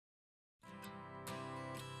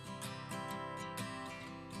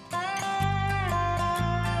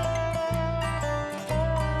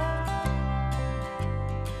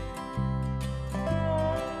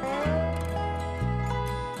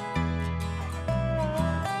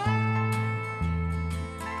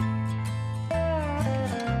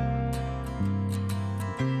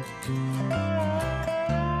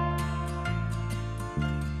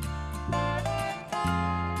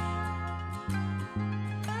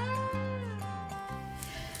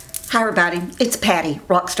Hi everybody, it's Patty,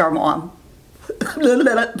 Rockstar Mom.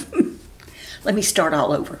 Let me start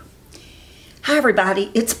all over. Hi everybody,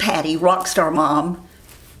 it's Patty, Rockstar Mom.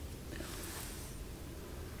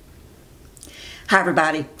 Hi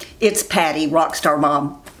everybody, it's Patty, Rockstar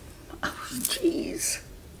Mom. Oh, jeez.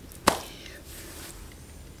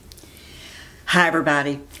 Hi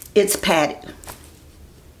everybody, it's Patty.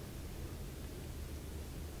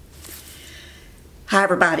 Hi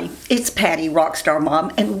everybody, it's Patty, Rockstar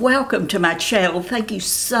Mom, and welcome to my channel. Thank you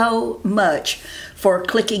so much for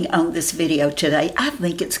clicking on this video today. I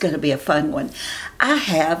think it's going to be a fun one. I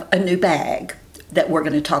have a new bag that we're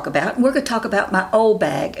going to talk about, and we're going to talk about my old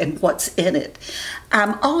bag and what's in it.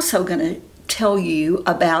 I'm also going to tell you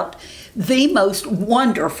about the most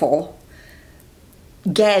wonderful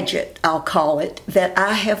gadget, I'll call it, that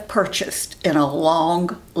I have purchased in a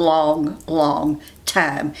long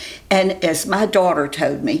time. And as my daughter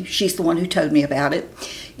told me, she's the one who told me about it,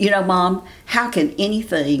 you know, Mom, how can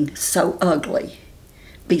anything so ugly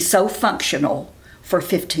be so functional for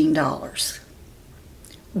 $15?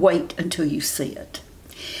 Wait until you see it.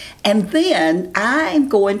 And then I'm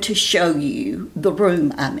going to show you the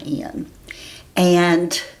room I'm in.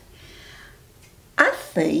 And I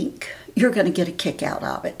think you're going to get a kick out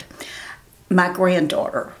of it. My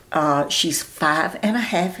granddaughter, she's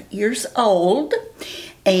 5.5 years old,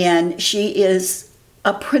 and she is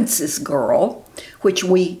a princess girl, which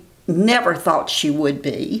we never thought she would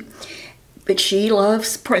be, but she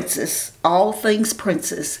loves princess, all things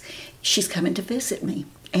princess. She's coming to visit me,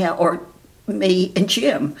 or me and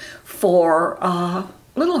Jim, for a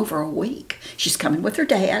little over a week. She's coming with her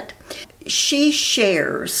dad. She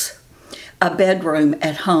shares a bedroom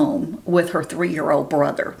at home with her 3-year-old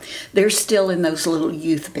brother. They're still in those little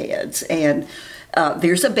youth beds, and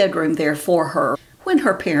there's a bedroom there for her when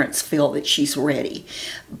her parents feel that she's ready.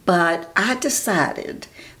 But I decided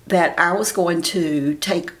that I was going to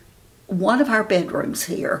take one of our bedrooms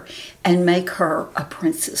here and make her a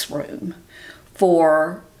princess room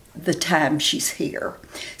for the time she's here.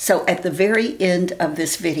 So at the very end of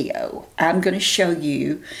this video, I'm going to show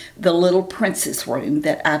you the little princess room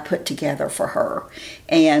that I put together for her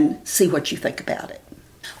and see what you think about it.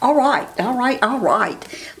 All right.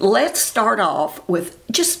 Let's start off with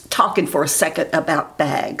just talking for a second about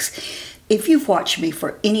bags. If you've watched me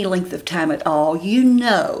for any length of time at all, you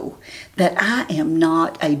know that I am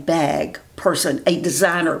not a bag person, a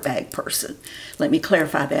designer bag person. Let me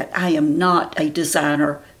clarify that. I am not a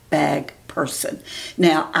designer bag person.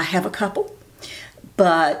 Now, I have a couple,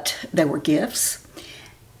 but they were gifts,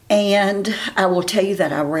 and I will tell you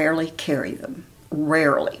that I rarely carry them.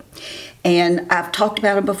 Rarely. And I've talked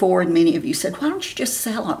about them before, and many of you said, why don't you just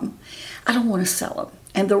sell them? I don't want to sell them.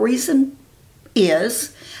 And the reason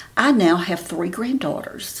is I now have 3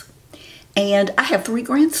 granddaughters, and I have 3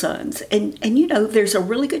 grandsons. And you know, there's a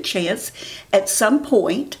really good chance at some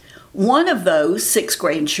point one of those 6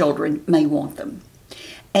 grandchildren may want them.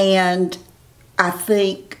 And I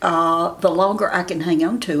think the longer I can hang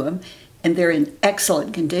on to them, and they're in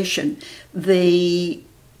excellent condition, the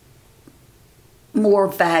more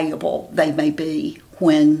valuable they may be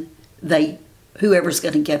when whoever's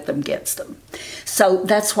going to get them gets them. So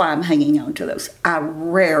that's why I'm hanging on to those. I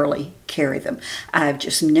rarely carry them. I've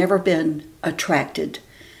just never been attracted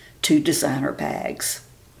to designer bags.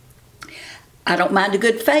 I don't mind a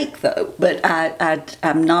good fake though, but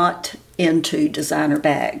I'm not into designer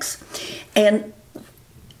bags. And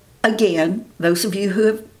again, those of you who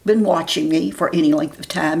have been watching me for any length of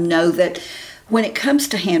time know that when it comes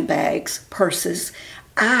to handbags, purses,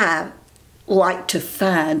 I like to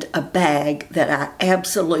find a bag that I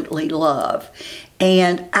absolutely love,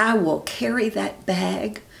 and I will carry that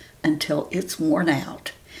bag until it's worn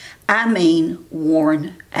out. I mean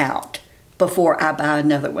worn out, before I buy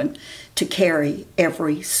another one to carry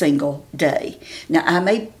every single day. Now, I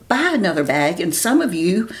may buy another bag, and some of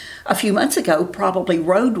you a few months ago probably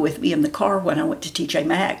rode with me in the car when I went to TJ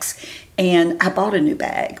Maxx, and I bought a new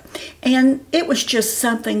bag. And it was just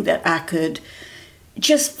something that I could,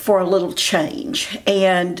 just for a little change.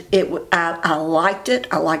 And I liked it.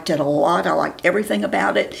 I liked it a lot. I liked everything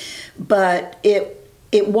about it. But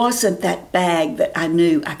it wasn't that bag that I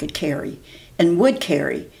knew I could carry and would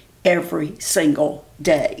carry every single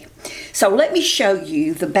day. So let me show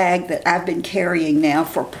you the bag that I've been carrying now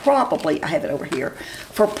for probably, I have it over here,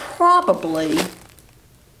 for probably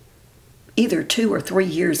either 2 or 3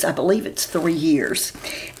 years. I believe it's 3 years.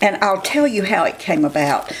 And I'll tell you how it came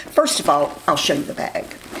about. First of all, I'll show you the bag.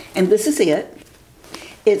 And this is it.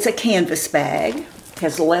 It's a canvas bag. It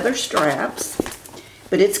has leather straps,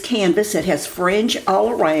 but it's canvas. It has fringe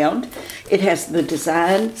all around. It has the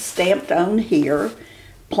design stamped on here.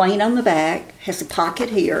 plain on the back, has a pocket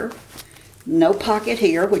here, no pocket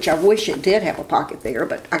here, which I wish it did have a pocket there,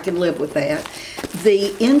 but I can live with that.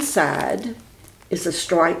 The inside is a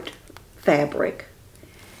striped fabric,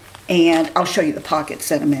 and I'll show you the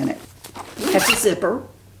pockets in a minute. Has a zipper.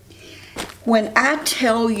 When I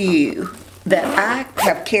tell you that I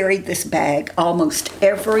have carried this bag almost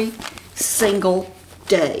every single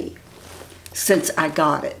day since I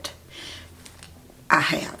got it, I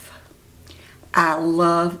have. I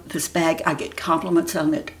love this bag. I get compliments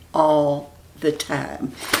on it all the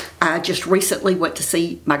time. I just recently went to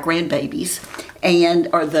see my grandbabies,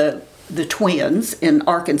 or the twins in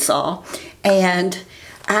Arkansas, and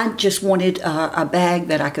I just wanted a bag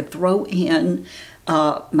that I could throw in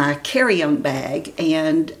my carry-on bag,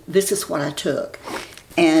 and this is what I took.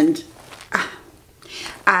 And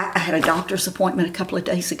I had a doctor's appointment a couple of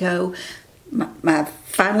days ago. I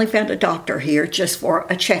finally found a doctor here just for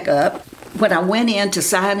a checkup. When I went in to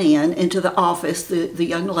sign in into the office, the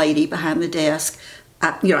young lady behind the desk,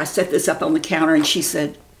 I set this up on the counter, and she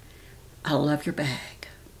said, "I love your bag.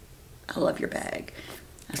 I love your bag."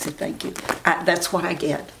 I said, "Thank you." That's what I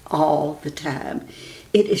get all the time.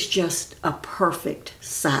 It is just a perfect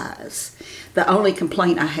size. The only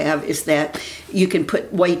complaint I have is that you can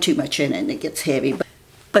put way too much in it and it gets heavy.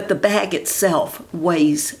 But the bag itself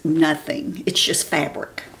weighs nothing. It's just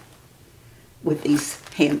fabric with these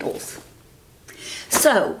handles.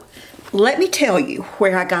 So, let me tell you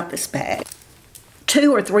where I got this bag.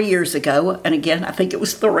 2 or 3 years ago, and again, I think it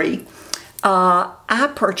was 3, I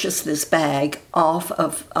purchased this bag off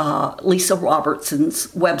of Lisa Robertson's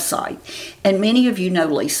website. And many of you know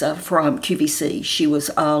Lisa from QVC. She was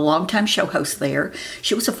a longtime show host there.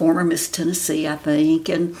 She was a former Miss Tennessee, I think,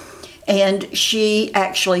 and she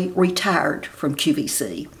actually retired from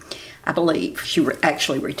QVC. I believe she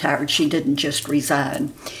actually retired. She didn't just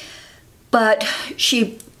resign. But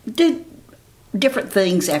she did different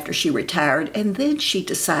things after she retired, and then she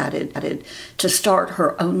decided to start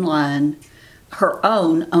her own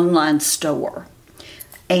online store.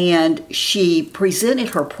 And she presented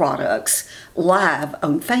her products live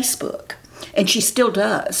on Facebook. And she still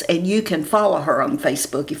does. And you can follow her on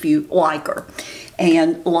Facebook if you like her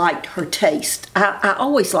and liked her taste. I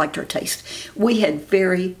always liked her taste. We have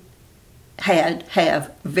very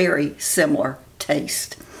similar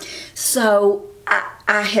taste. So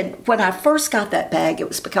when I first got that bag, it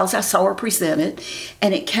was because I saw her present it,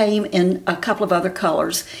 and it came in a couple of other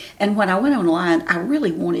colors. And when I went online, I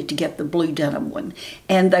really wanted to get the blue denim one,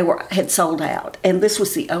 and they had sold out. And this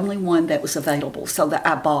was the only one that was available, so that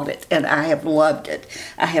I bought it, and I have loved it.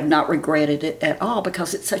 I have not regretted it at all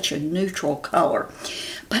because it's such a neutral color.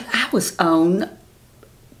 But I was on,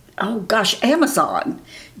 Amazon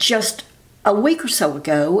just a week or so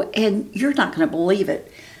ago, and you're not going to believe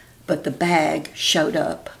it, but the bag showed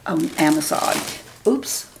up on Amazon.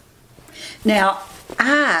 Oops. Now,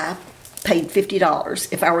 I paid $50.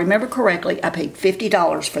 If I remember correctly, I paid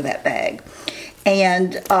 $50 for that bag.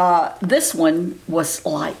 And this one was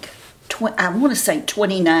like, I want to say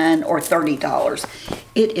 $29 or $30.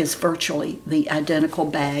 It is virtually the identical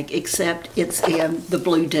bag, except it's in the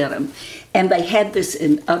blue denim. And they had this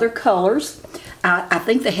in other colors. I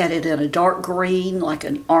think they had it in a dark green, like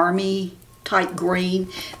an army type green.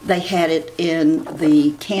 They had it in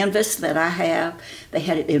the canvas that I have. They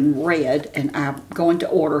had it in red, and I'm going to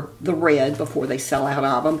order the red before they sell out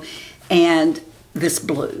of them, and this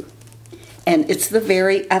blue. And it's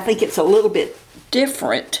I think it's a little bit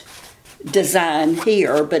different design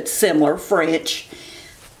here, but similar, French.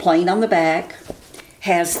 Plain on the back,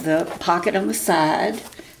 has the pocket on the side,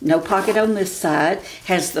 no pocket on this side,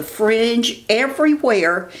 has the fringe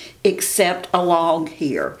everywhere except along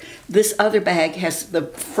here. This other bag has the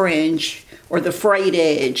fringe or the frayed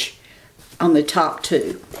edge on the top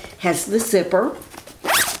too. Has the zipper,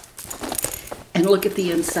 and look at the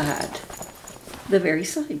inside, the very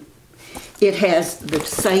same. It has the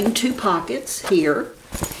same 2 pockets here.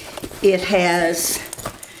 It has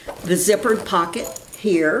the zippered pocket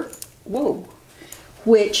here, whoa,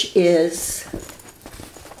 which is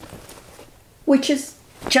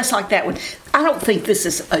just like that one. I don't think this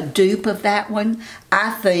is a dupe of that one.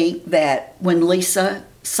 I think that when Lisa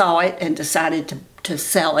saw it and decided to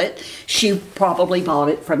sell it, she probably bought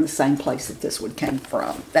it from the same place that this one came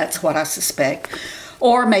from. That's what I suspect.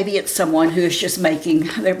 Or maybe it's someone who is just making,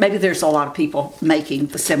 maybe there's a lot of people making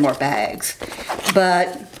the similar bags.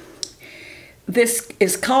 But this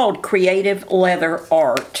is called Creative Leather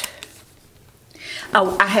Art.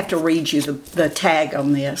 Oh, I have to read you the tag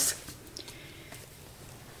on this.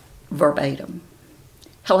 Verbatim.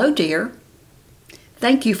 Hello, dear.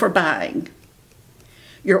 Thank you for buying.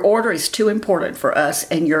 Your order is too important for us,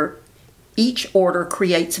 and each order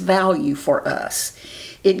creates value for us.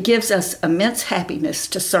 It gives us immense happiness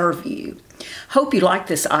to serve you. Hope you like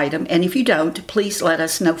this item, and if you don't, please let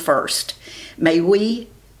us know first. Maybe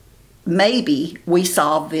we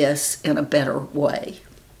solve this in a better way.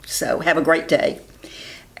 So have a great day.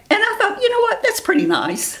 And I thought, you know what, that's pretty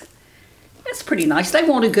nice. That's pretty nice. They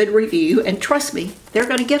want a good review, and trust me, they're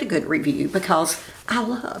going to get a good review because I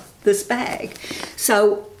love this bag.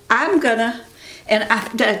 So I'm gonna, and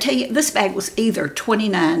I tell you, this bag was either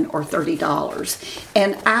 $29 or $30,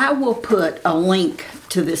 and I will put a link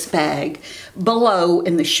to this bag below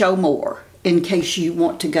in the show more in case you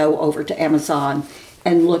want to go over to Amazon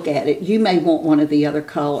and look at it. You may want one of the other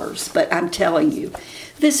colors, but I'm telling you,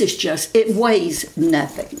 this is just, it weighs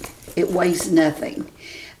nothing. It weighs nothing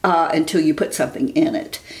until you put something in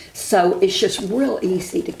it. So it's just real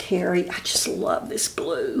easy to carry. I just love this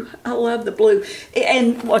blue. I love the blue.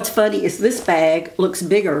 And what's funny is this bag looks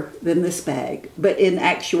bigger than this bag, but in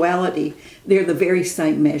actuality, they're the very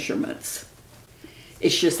same measurements.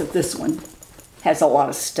 It's just that this one has a lot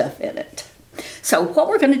of stuff in it. So what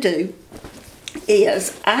we're going to do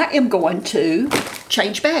is I am going to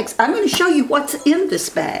change bags. I'm going to show you what's in this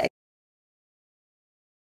bag.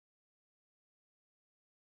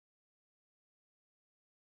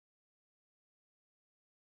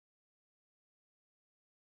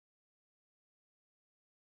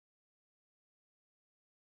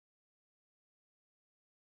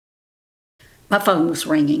 My phone was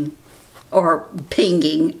ringing or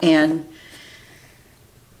pinging, and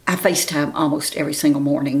I FaceTime almost every single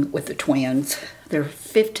morning with the twins. They're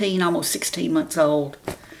 15, almost 16 months old.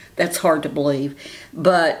 That's hard to believe.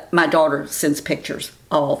 But my daughter sends pictures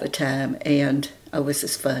all the time, and oh, this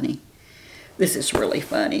is funny. This is really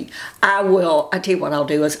funny. I tell you what I'll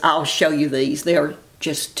do is I'll show you these. They're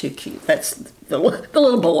just too cute. That's the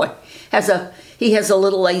little boy. He has a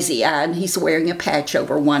little lazy eye, and he's wearing a patch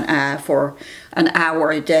over one eye for an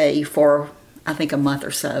hour a day for, I think, a month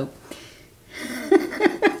or so.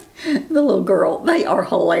 The little girl, they are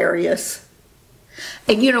hilarious.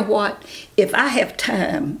 And you know what? If I have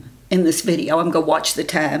time in this video, I'm going to watch the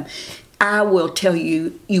time, I will tell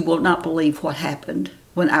you, you will not believe what happened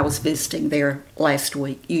when I was visiting there last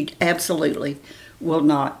week. You absolutely will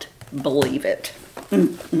not believe it.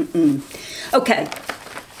 Okay,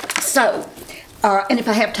 so, and if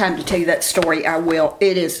I have time to tell you that story, I will.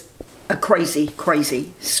 It is a crazy,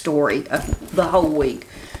 crazy story of the whole week,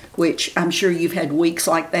 which I'm sure you've had weeks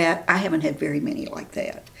like that. I haven't had very many like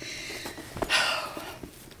that.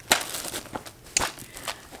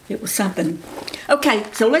 It was something. Okay,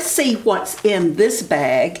 so let's see what's in this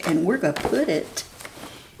bag, and we're going to put it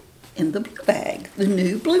in the blue bag, the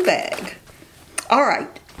new blue bag. All right.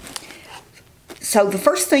 So the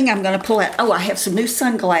first thing I'm going to pull out, I have some new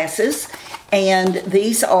sunglasses, and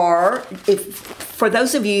these are, for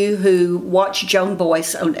those of you who watch Joan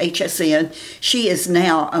Boyce on HSN, she is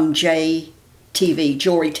now on JTV,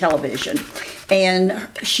 Jewelry Television, and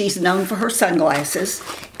she's known for her sunglasses,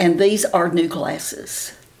 and these are new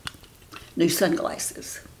glasses, new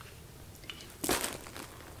sunglasses.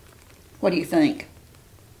 What do you think?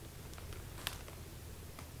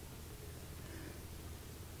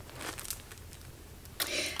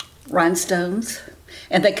 Rhinestones,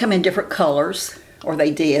 and they come in different colors, or they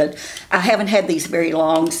did. I haven't had these very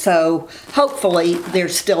long, so hopefully they're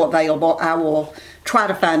still available. I will try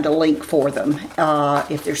to find a link for them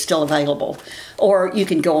if they're still available. Or you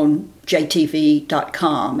can go on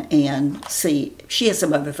jtv.com and see. She has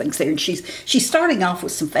some other things there, and she's starting off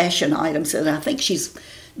with some fashion items, and I think she's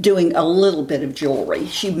doing a little bit of jewelry.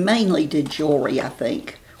 She mainly did jewelry, I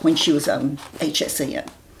think, when she was on HSN.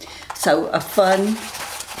 So a fun,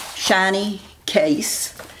 shiny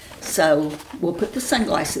case. So we'll put the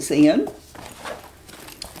sunglasses in.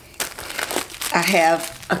 I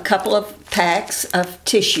have a couple of packs of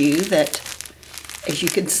tissue that, as you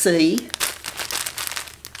can see,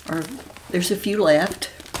 there's a few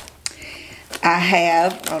left. I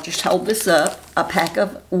have, I'll just hold this up, a pack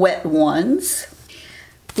of wet ones.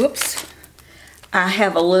 Whoops. I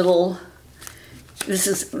have a little, this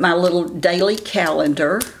is my little daily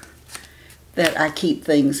calendar that I keep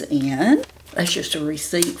things in. That's just a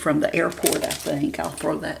receipt from the airport, I think. I'll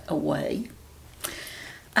throw that away.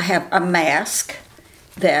 I have a mask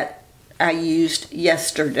that I used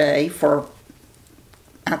yesterday for,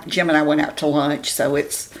 Jim and I went out to lunch, so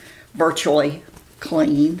it's virtually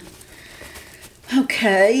clean.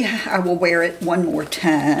 Okay, I will wear it one more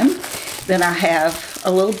time. Then I have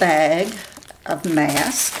a little bag of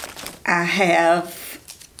mask. I have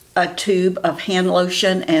a tube of hand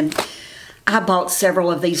lotion, and I bought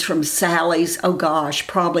several of these from Sally's, oh gosh,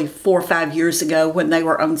 probably 4 or 5 years ago when they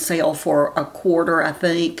were on sale for $1, I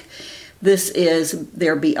think. This is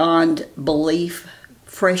their Beyond Belief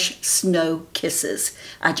Fresh Snow Kisses.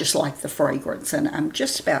 I just like the fragrance, and I'm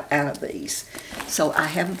just about out of these. So I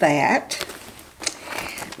have that.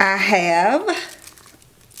 I have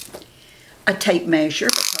a tape measure,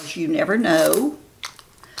 because you never know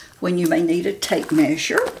when you may need a tape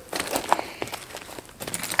measure.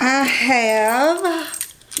 I have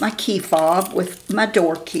my key fob with my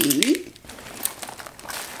door key.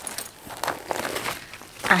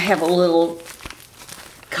 I have a little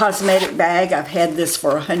cosmetic bag. I've had this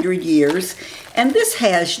for 100 years. And this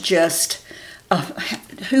has just,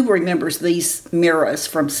 who remembers these mirrors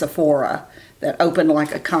from Sephora that open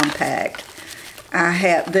like a compact?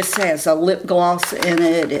 This has a lip gloss in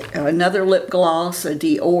it, another lip gloss, a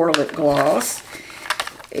Dior lip gloss.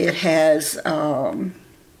 It has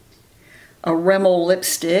a Rimmel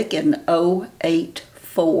lipstick in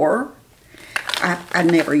 084. I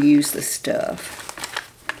never use this stuff.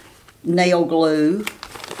 Nail glue,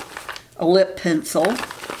 a lip pencil,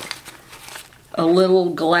 a little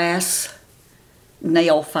glass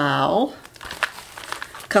nail file,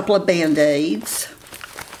 a couple of Band-Aids.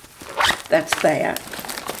 That's that.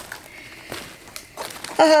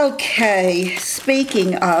 Okay,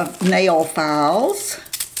 speaking of nail files,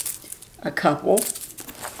 a couple.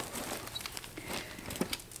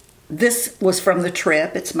 This was from the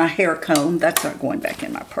trip. It's my hair comb. That's not going back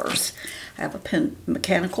in my purse. I have a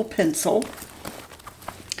mechanical pencil.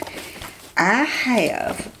 I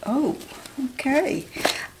have, oh, okay.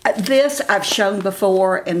 This I've shown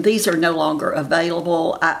before, and these are no longer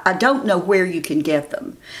available. I don't know where you can get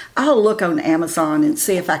them. I'll look on Amazon and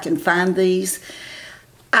see if I can find these.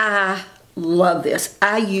 I love this.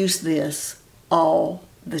 I use this all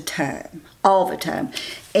the time. All the time.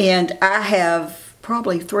 And I have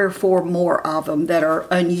probably 3 or 4 more of them that are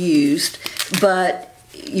unused, but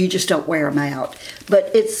you just don't wear them out.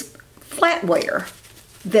 But it's flatware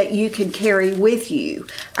that you can carry with you.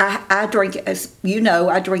 I drink, as you know,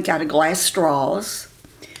 I drink out of glass straws.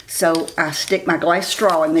 So I stick my glass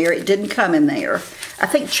straw in there. It didn't come in there. I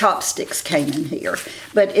think chopsticks came in here.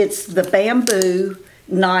 But it's the bamboo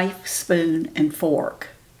knife, spoon, and fork.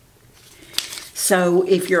 So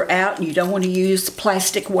if you're out and you don't want to use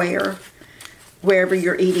plasticware, wherever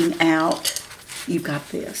you're eating out, you've got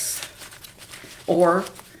this. Or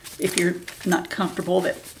if you're not comfortable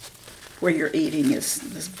that where you're eating is,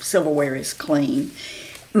 the silverware is clean.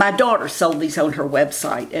 My daughter sold these on her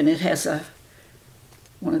website, and it has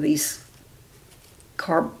one of these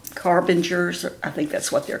carbingers, I think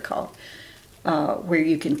that's what they're called, where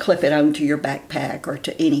you can clip it onto your backpack or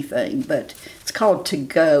to anything, but it's called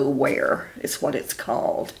to-go wear, is what it's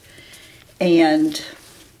called. And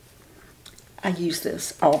I use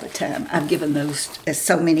this all the time. I've given those as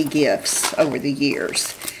so many gifts over the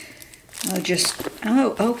years.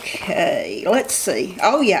 Okay, let's see.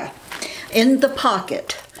 Oh yeah, in the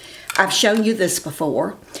pocket. I've shown you this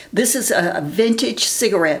before. This is a vintage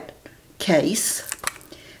cigarette case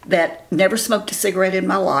that never smoked a cigarette in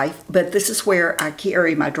my life, but this is where I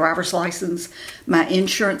carry my driver's license, my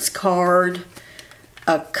insurance card,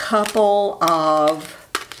 a couple of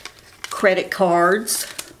credit cards,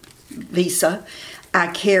 Visa. I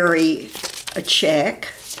carry a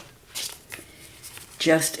check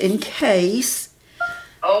just in case.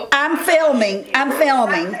 Oh, I'm filming.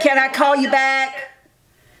 Can I call you back?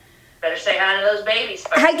 Better say hi to those babies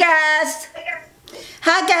first. Hey guys.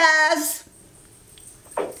 Hi guys.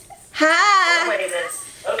 Hi.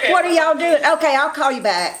 Okay. What are y'all doing? Okay, I'll call you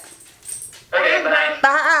back. Okay, bye.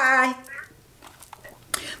 Bye.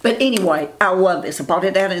 But anyway, I love this. I bought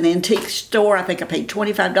it at an antique store. I think I paid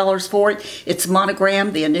 $25 for it. It's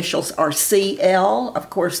monogrammed. The initials are CL. Of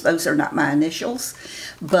course, those are not my initials.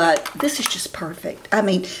 But this is just perfect. I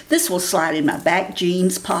mean, this will slide in my back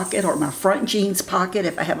jeans pocket or my front jeans pocket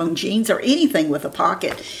if I have on jeans, or anything with a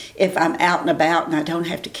pocket if I'm out and about and I don't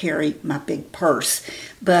have to carry my big purse.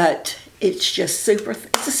 But it's just super.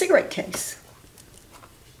 It's a cigarette case.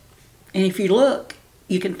 And if you look,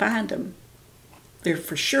 you can find them. They're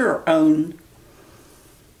for sure on,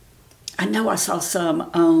 I know I saw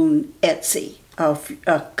some on Etsy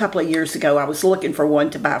a couple of years ago. I was looking for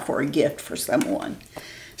one to buy for a gift for someone.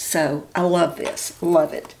 So I love this,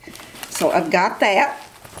 love it. So I've got that.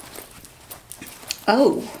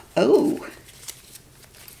 Oh.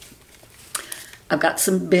 I've got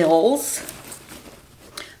some bills,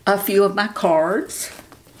 a few of my cards.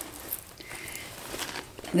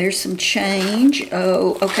 There's some change.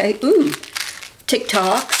 Oh, okay, ooh.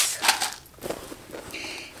 TikToks.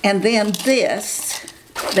 And then this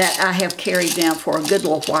that I have carried now for a good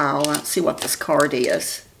little while. Let's see what this card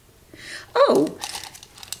is. Oh,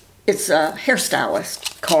 it's a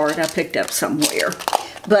hairstylist card I picked up somewhere.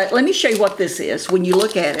 But let me show you what this is. When you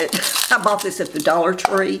look at it, I bought this at the Dollar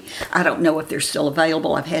Tree. I don't know if they're still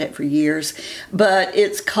available. I've had it for years. But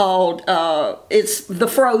it's called, it's the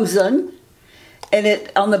Frozen. And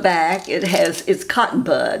it on the back, it's cotton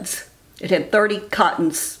buds. It had 30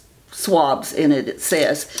 cotton swabs in it, it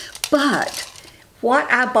says. But what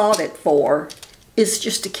I bought it for is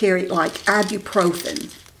just to carry like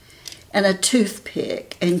ibuprofen and a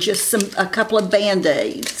toothpick and just a couple of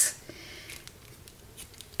Band-Aids.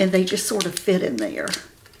 And they just sort of fit in there.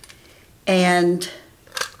 And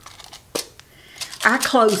I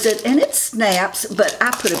close it and it snaps, but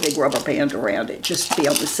I put a big rubber band around it just to be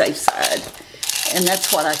on the safe side. And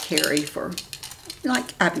that's what I carry for,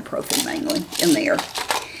 like, ibuprofen mainly in there.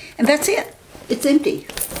 And that's it. It's empty.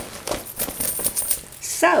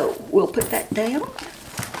 So we'll put that down.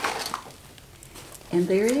 And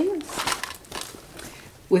there it is.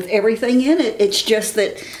 With everything in it. It's just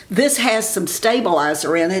that this has some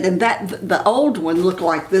stabilizer in it, and that the old one looked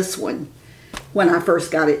like this one when I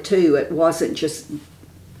first got it too. It wasn't just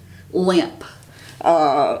limp.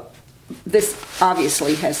 This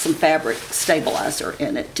obviously has some fabric stabilizer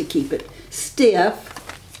in it to keep it stiff.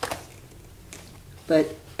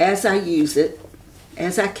 But as I use it,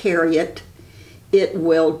 as I carry it, it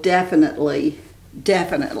will definitely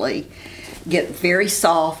get very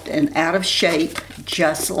soft and out of shape,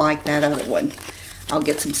 just like that other one. I'll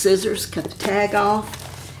get some scissors, cut the tag off,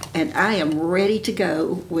 and I am ready to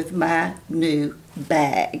go with my new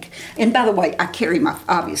bag. And by the way,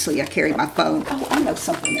 obviously I carry my phone. Oh, I know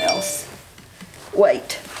something else.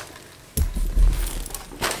 Wait.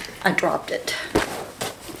 I dropped it.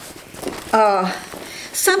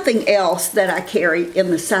 Something else that I carry in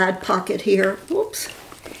the side pocket here, whoops,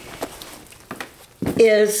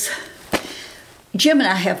 is Jim and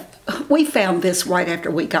I we found this right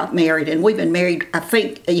after we got married, and we've been married, I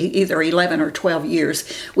think, either 11 or 12 years.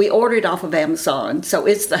 We ordered off of Amazon, so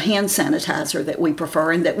it's the hand sanitizer that we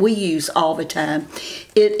prefer and that we use all the time.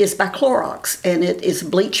 It is by Clorox, and it is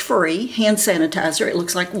bleach-free hand sanitizer. It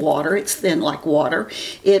looks like water. It's thin like water.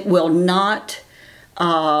 It will not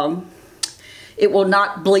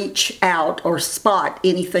bleach out or spot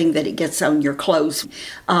anything that it gets on your clothes.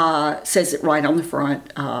 Says it right on the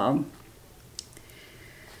front.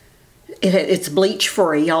 It's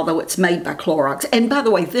bleach-free, although it's made by Clorox. And by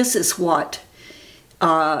the way, this is what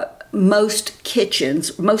most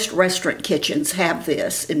restaurant kitchens have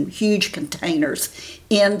this in huge containers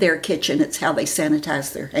in their kitchen. It's how they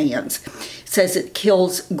sanitize their hands. It says it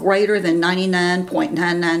kills greater than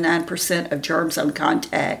 99.999% of germs on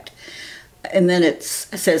contact. And then it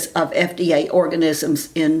says of FDA organisms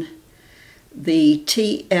in the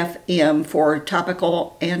TFM for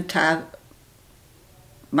topical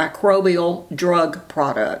antimicrobial drug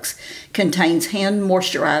products. Contains hand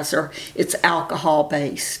moisturizer. It's alcohol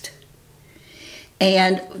based.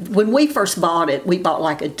 And when we first bought it, we bought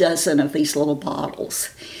like a dozen of these little bottles.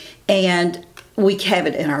 And we have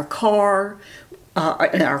it in our car,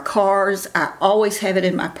 in our cars. I always have it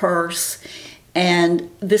in my purse. And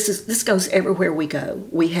this goes everywhere we go.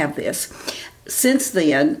 We have this. Since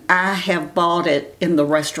then, I have bought it in the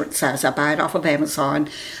restaurant size. I buy it off of Amazon.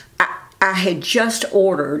 I had just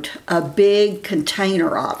ordered a big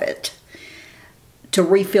container of it to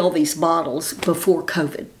refill these bottles before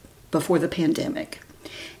COVID, before the pandemic.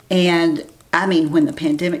 And I mean, when the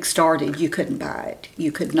pandemic started, you couldn't buy it.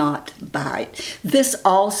 You could not buy it. This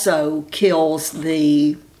also kills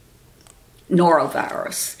the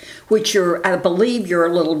norovirus, which I believe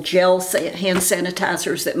your little gel hand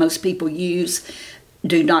sanitizers that most people use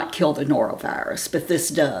do not kill the norovirus, but this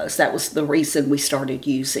does. That was the reason we started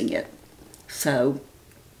using it. So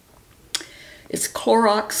it's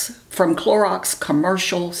Clorox, from Clorox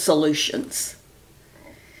Commercial Solutions.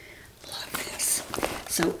 Love this.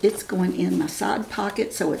 So it's going in my side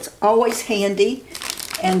pocket, so it's always handy.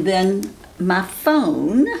 And then my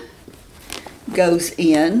phone goes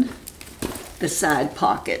in the side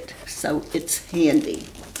pocket, so it's handy.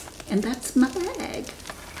 And that's my bag.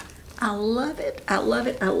 I love it. I love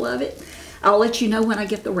it. I love it. I'll let you know when I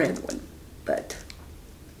get the red one, but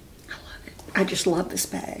I love it. I just love this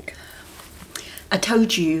bag. I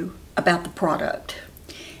told you about the product,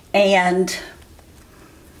 and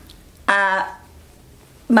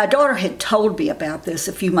my daughter had told me about this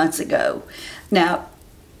a few months ago. Now,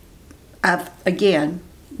 again,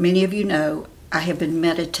 many of you know, I have been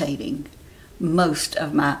meditating most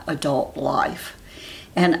of my adult life,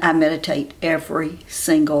 and I meditate every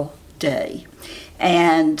single day.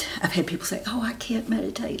 And I've had people say, oh, I can't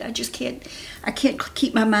meditate. I can't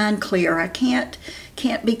keep my mind clear. I can't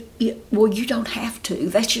be, well, you don't have to.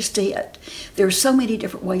 That's just it. There are so many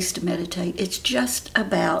different ways to meditate. It's just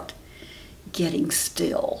about getting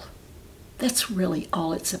still. That's really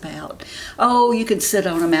all it's about. Oh, you can sit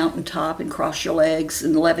on a mountaintop and cross your legs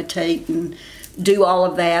and levitate and do all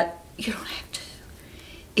of that. You don't have to.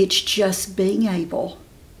 It's just being able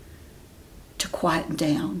to quieten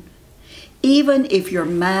down. Even if your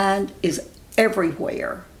mind is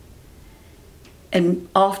everywhere, and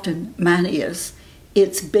often mine is,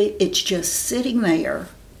 it's just sitting there,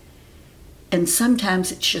 and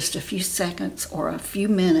sometimes it's just a few seconds or a few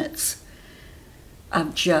minutes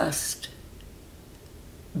of just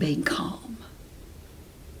being calm.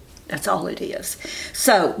 That's all it is.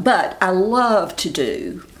 So, but I love to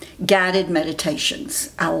do guided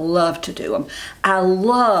meditations. I love to do them. I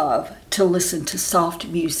love to listen to soft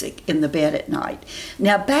music in the bed at night.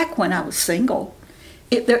 Now, back when I was single,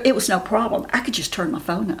 it was no problem. I could just turn my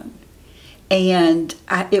phone on, and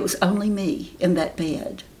it was only me in that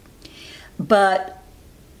bed. But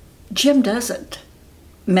Jim doesn't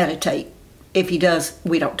meditate. If he does,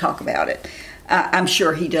 we don't talk about it. I'm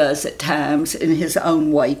sure he does at times in his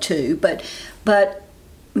own way too, but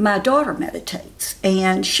my daughter meditates,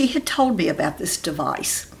 and she had told me about this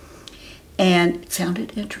device, and it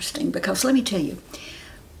sounded interesting because let me tell you,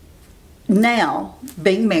 now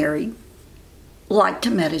being married, like to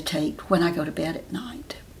meditate when I go to bed at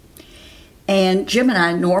night. And Jim and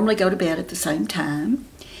I normally go to bed at the same time,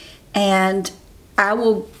 and I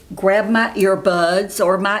will grab my earbuds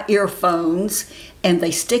or my earphones, and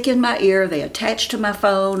they stick in my ear, they attach to my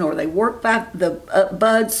phone, or they work by the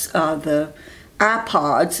buds, the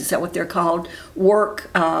iPods, is that what they're called, work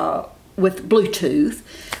with Bluetooth,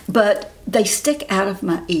 but they stick out of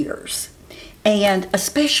my ears. And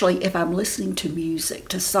especially if I'm listening to music,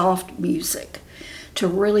 to soft music, to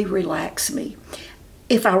really relax me.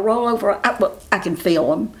 If I roll over, I can feel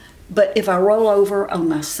them, but if I roll over on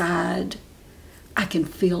my side, I can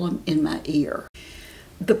feel them in my ear.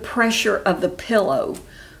 The pressure of the pillow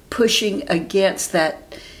pushing against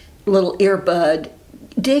that little earbud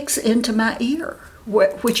digs into my ear,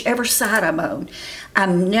 whichever side I'm on.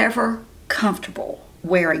 I'm never comfortable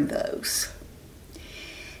wearing those.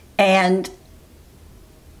 And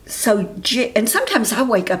so, and sometimes I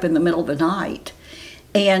wake up in the middle of the night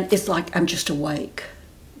and it's like I'm just awake.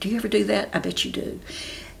 Do you ever do that? I bet you do.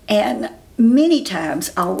 And many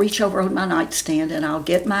times I'll reach over on my nightstand and I'll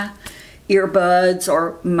get my earbuds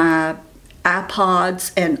or my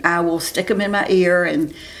iPods and I will stick them in my ear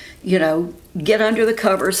and, you know, get under the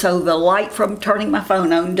cover so the light from turning my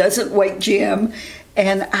phone on doesn't wake Jim,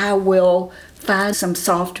 and I will find some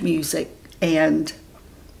soft music and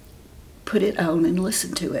put it on and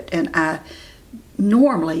listen to it. And I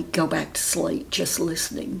normally go back to sleep just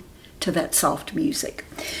listening to that soft music.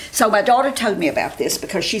 So my daughter told me about this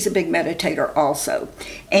because she's a big meditator also.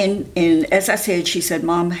 And as I said, she said,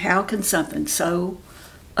 Mom, how can something so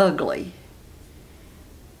ugly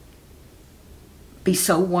be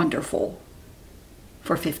so wonderful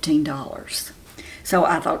for $15? So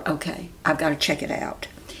I thought, okay, I've got to check it out.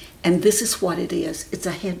 And this is what it is. It's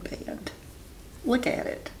a headband. Look at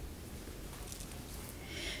it.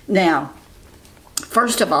 Now,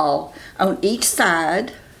 first of all, on each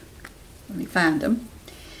side, let me find them.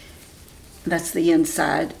 That's the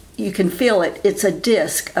inside. You can feel it. It's a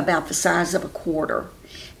disc about the size of a quarter.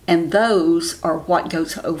 And those are what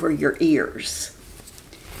goes over your ears.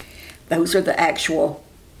 Those are the actual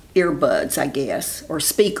earbuds, I guess, or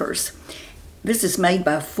speakers. This is made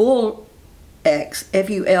by Full X,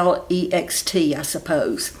 F-U-L-E-X-T, I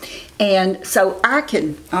suppose. And so I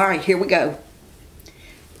can, all right, here we go.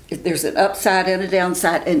 There's an upside and a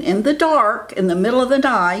downside. And in the dark, in the middle of the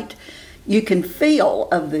night, you can feel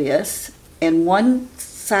of this, and one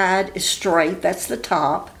side is straight, that's the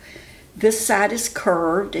top. This side is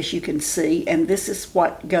curved, as you can see, and this is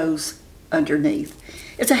what goes underneath.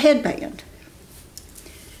 It's a headband.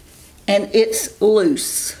 And it's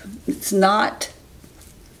loose. It's not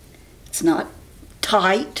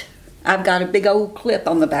tight. I've got a big old clip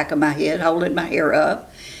on the back of my head holding my hair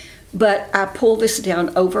up. But I pull this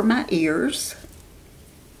down over my ears.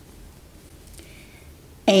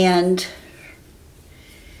 And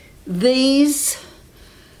these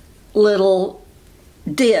little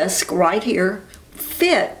discs right here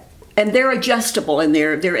fit, and they're adjustable in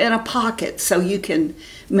there. They're in a pocket, so you can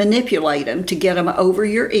manipulate them to get them over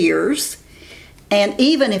your ears. And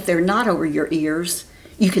even if they're not over your ears,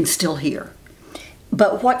 you can still hear.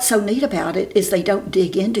 But what's so neat about it is they don't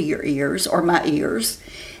dig into your ears or my ears.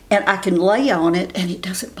 and I can lay on it and it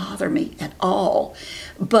doesn't bother me at all.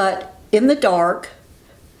 But in the dark,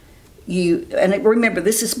 and remember,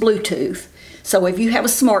 this is Bluetooth, so if you have a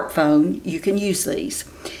smartphone, you can use these.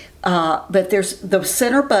 But there's the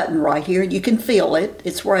center button right here. You can feel it.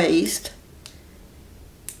 It's raised.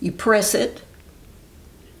 You press it.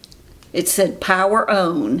 It said power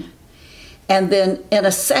on. And then in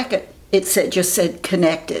a second, it just said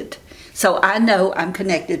connected. So I know I'm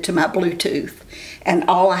connected to my Bluetooth. And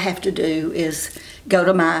all I have to do is go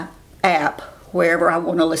to my app, wherever I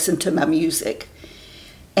want to listen to my music.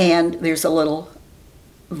 And there's a little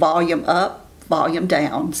volume up, volume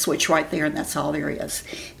down switch right there, and that's all there is.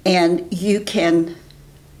 And you can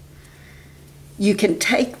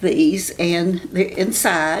take these, and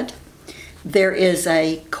inside there is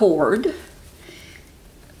a cord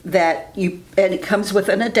that and it comes with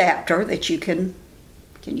an adapter that you can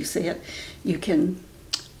you see it? You can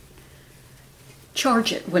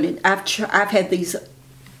charge it when I've had these.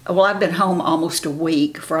 Well, I've been home almost a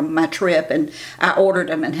week from my trip, and I ordered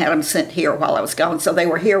them and had them sent here while I was gone. So they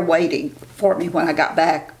were here waiting for me when I got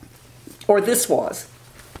back, or this was.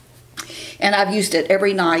 And I've used it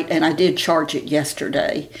every night, and I did charge it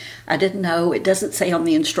yesterday. I didn't know, it doesn't say on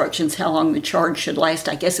the instructions how long the charge should last.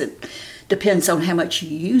 I guess it depends on how much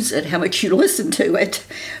you use it, how much you listen to it.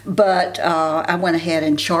 But I went ahead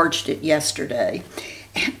and charged it yesterday,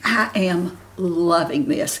 and I am loving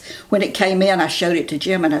this. When it came in, I showed it to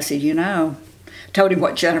Jim, and I said, you know, told him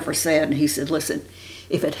what Jennifer said, and he said, listen,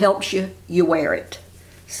 if it helps you, you wear it.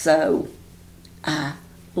 So I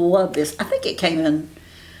love this. I think it came in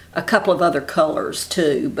a couple of other colors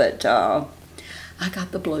too, but I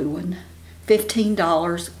got the blue one.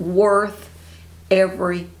 $15, worth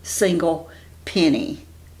every single penny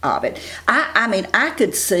of it. I mean, I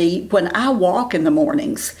could see when I walk in the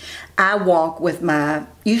mornings, I walk with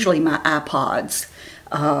usually my iPods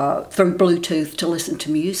through Bluetooth to listen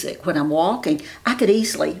to music. When I'm walking, I could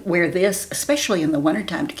easily wear this, especially in the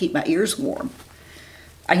wintertime, to keep my ears warm.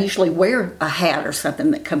 I usually wear a hat or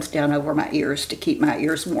something that comes down over my ears to keep my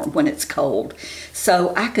ears warm when it's cold.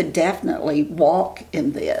 So I could definitely walk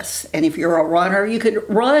in this. And if you're a runner, you could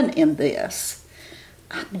run in this.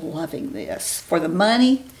 I'm loving this. For the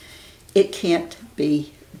money, it can't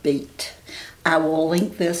be beat. I will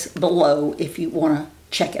link this below if you want to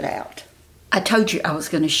check it out. I told you I was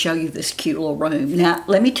going to show you this cute little room. Now,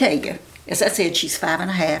 let me tell you, as I said, she's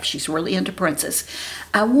 5½. She's really into Princess.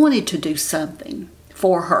 I wanted to do something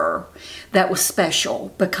for her that was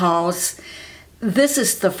special because this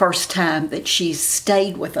is the first time that she's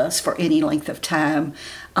stayed with us for any length of time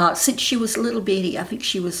since she was little bitty. I think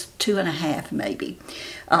she was 2½ maybe,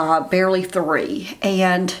 barely 3.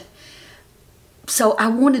 And so I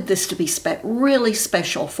wanted this to be really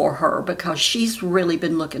special for her because she's really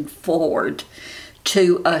been looking forward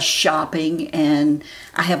to us shopping, and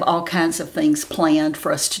I have all kinds of things planned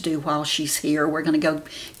for us to do while she's here. We're going to go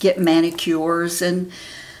get manicures, and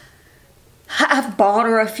I've bought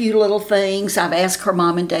her a few little things. I've asked her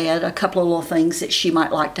mom and dad a couple of little things that she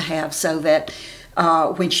might like to have so that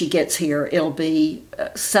when she gets here, it'll be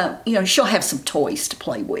she'll have some toys to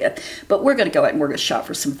play with. But we're going to go out and we're going to shop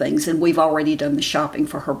for some things, and we've already done the shopping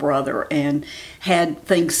for her brother and had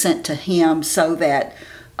things sent to him so that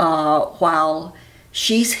while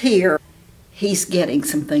she's here, he's getting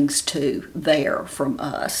some things too there from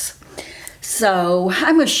us. So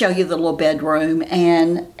I'm going to show you the little bedroom,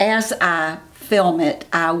 and as I film it,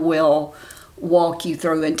 I will walk you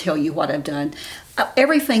through and tell you what I've done.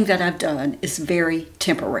 Everything that I've done is very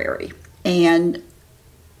temporary, and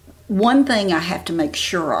one thing I have to make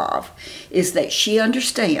sure of is that she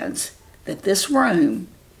understands that this room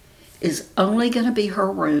is only going to be her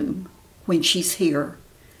room when she's here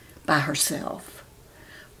by herself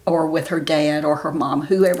or with her dad or her mom,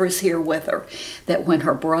 whoever is here with her. That when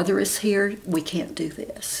her brother is here, we can't do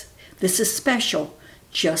this. This is special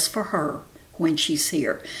just for her when she's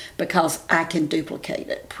here because I can duplicate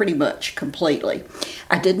it pretty much completely.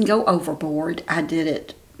 I didn't go overboard. I did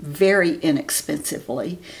it very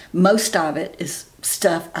inexpensively. Most of it is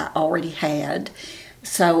stuff I already had,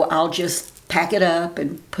 so I'll just pack it up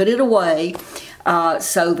and put it away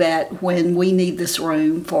so that when we need this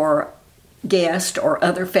room for guests or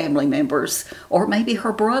other family members, or maybe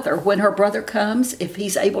her brother, when her brother comes, if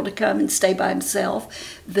he's able to come and stay by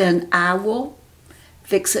himself, then I will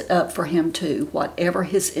fix it up for him too. Whatever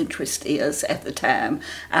his interest is at the time,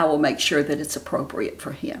 I will make sure that it's appropriate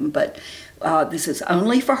for him. But this is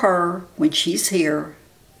only for her when she's here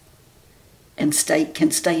and can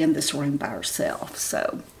stay in this room by herself.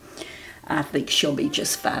 So I think she'll be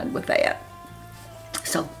just fine with that.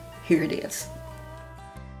 So here it is.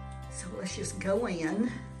 So let's just go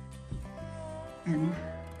in. And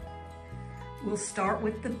we'll start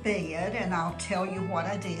with the bed, and I'll tell you what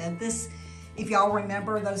I did. This, if y'all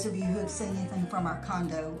remember, those of you who have seen anything from our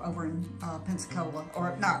condo over in Pensacola,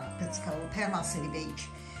 or not Pensacola, Panama City Beach,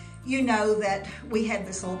 you know that we had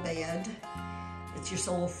this little bed. It's just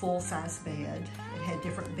a little full-size bed. It had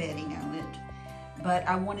different bedding on it. But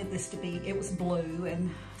I wanted this to be, it was blue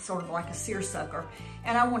and sort of like a seersucker.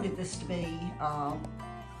 And I wanted this to be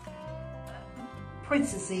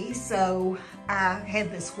princessy, so I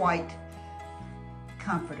had this white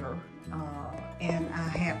comforter. And I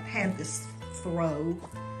have had this throw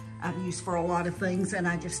I've used for a lot of things, and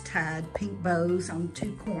I just tied pink bows on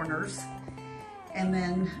 2 corners. And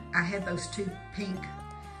then I had those 2 pink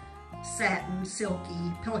satin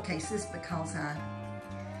silky pillowcases because I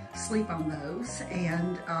sleep on those.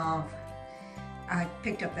 And I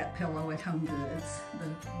picked up that pillow at Home Goods, the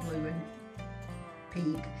blue and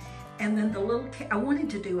pink. And then the little, I wanted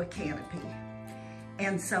to do a canopy.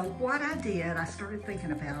 And so what I did, I started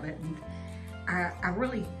thinking about it, and I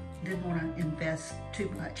really didn't want to invest too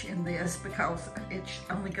much in this because it's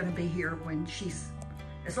only going to be here when she's,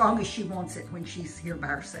 as long as she wants it, when she's here by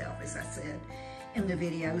herself, as I said in the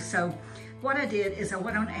video. So what I did is I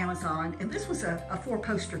went on Amazon, and this was a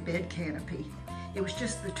 4-poster bed canopy. It was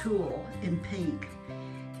just the tulle in pink.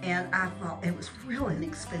 And I thought it was real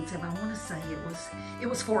inexpensive. I want to say it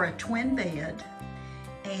was for a twin bed,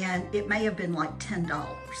 and it may have been like $10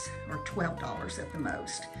 or $12 at the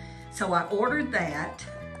most. So I ordered that,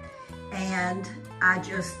 and I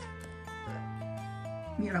just,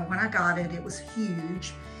 you know, when I got it, it was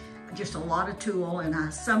huge, just a lot of tulle, and I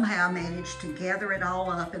somehow managed to gather it all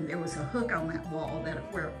up, and there was a hook on that wall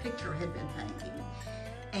where a picture had been hanging.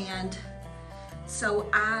 And so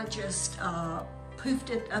I just poofed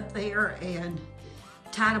it up there and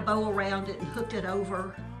tied a bow around it and hooked it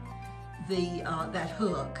over that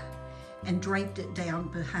hook and draped it down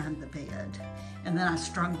behind the bed. And then I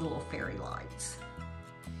strung the little fairy lights.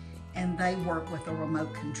 And they work with a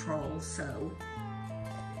remote control, so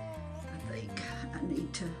I think I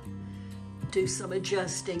need to do some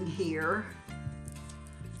adjusting here.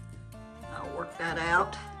 I'll work that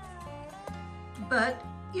out. But,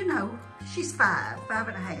 you know, she's 5 and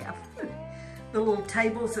a half. The little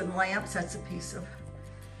tables and lamps, that's a piece of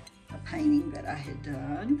a painting that I had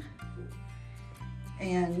done.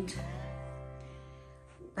 And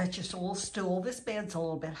that's just a little stool. This bed's a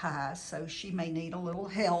little bit high, so she may need a little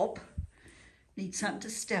help. Need something to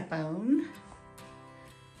step on.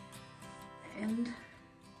 And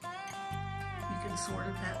you can sort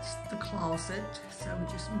of, that's the closet. So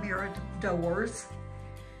just mirrored doors.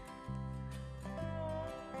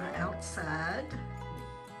 The outside.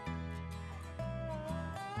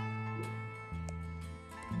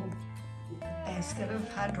 Basket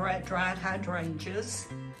of dried hydrangeas.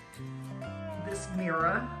 This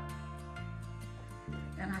mirror.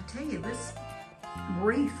 And I tell you, this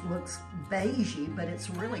wreath looks beigey, but it's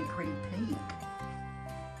really pretty pink.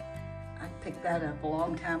 I picked that up a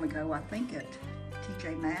long time ago, I think at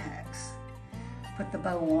TJ Maxx. Put the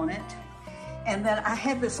bow on it. And then I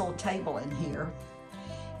had this little table in here,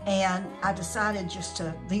 and I decided just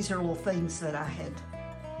to, these are little things that I had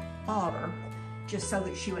bought her, just so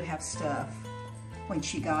that she would have stuff when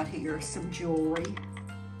she got here. Some jewelry,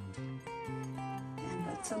 and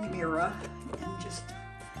that's a mirror, and just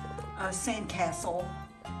a sandcastle.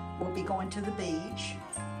 We'll be going to the beach,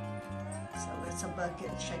 so that's a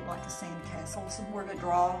bucket shaped like a sandcastle. Somewhere to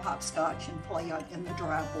draw hopscotch and play in the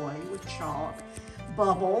driveway with chalk.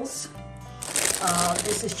 Bubbles.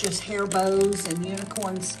 This is just hair bows and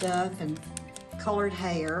unicorn stuff and colored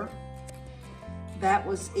hair. That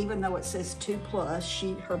was, even though it says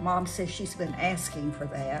 2+, her mom says she's been asking for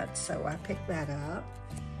that, so I picked that up.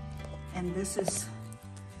 And this is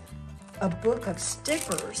a book of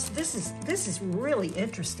stickers. This is really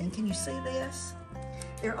interesting. Can you see this?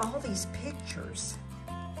 There are all these pictures.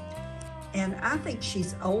 And I think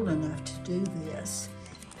she's old enough to do this.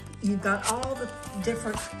 You've got all the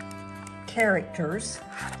different characters,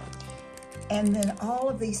 and then all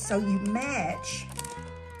of these, so you match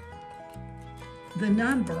the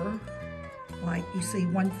number, like you see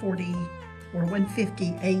 140 or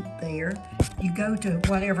 158 there. You go to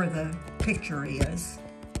whatever the picture is.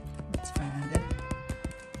 Let's find it.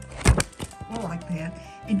 I like that.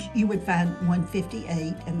 And you would find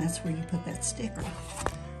 158, and that's where you put that sticker.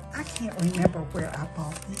 I can't remember where I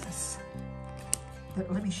bought this, but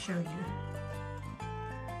let me show you.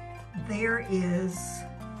 There is,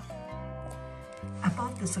 I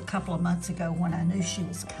bought this a couple of months ago when I knew she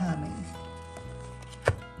was coming.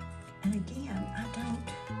 And again, I don't,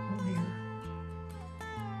 oh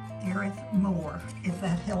there, Gareth Moore, if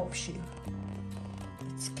that helps you.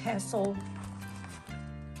 It's Castle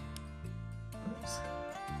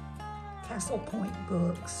Point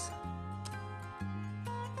Books.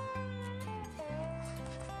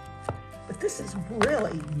 But this is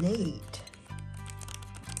really neat.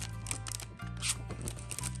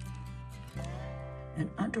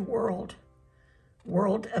 An underworld,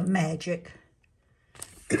 world of magic.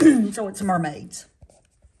 So it's mermaids.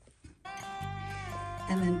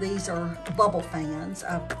 And then these are bubble fans.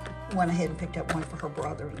 I went ahead and picked up one for her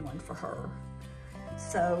brother and one for her.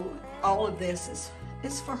 So all of this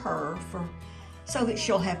is for her, so that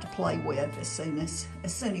she'll have to play with as soon as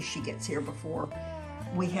she gets here, before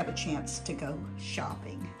we have a chance to go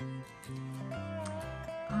shopping.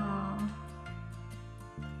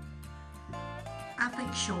 I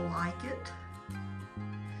think she'll like it.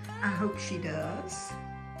 I hope she does.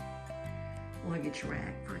 Luggage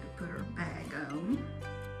rack for her to put her bag on.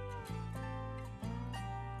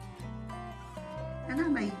 And I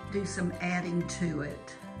may do some adding to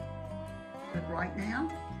it. But right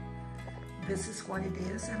now, this is what it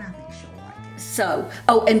is, and I think she'll like it. So,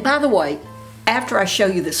 oh, and by the way, after I show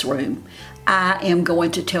you this room, I am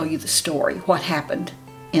going to tell you the story, what happened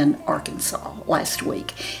in Arkansas last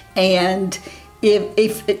week. And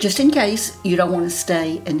if just in case you don't want to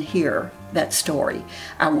stay and hear that story,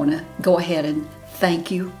 I want to go ahead and thank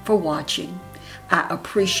you for watching. I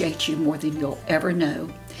appreciate you more than you'll ever know.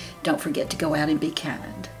 Don't forget to go out and be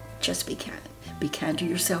kind. Just be kind. Be kind to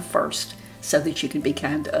yourself first, so that you can be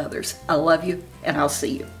kind to others. I love you, and I'll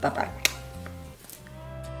see you. Bye-bye.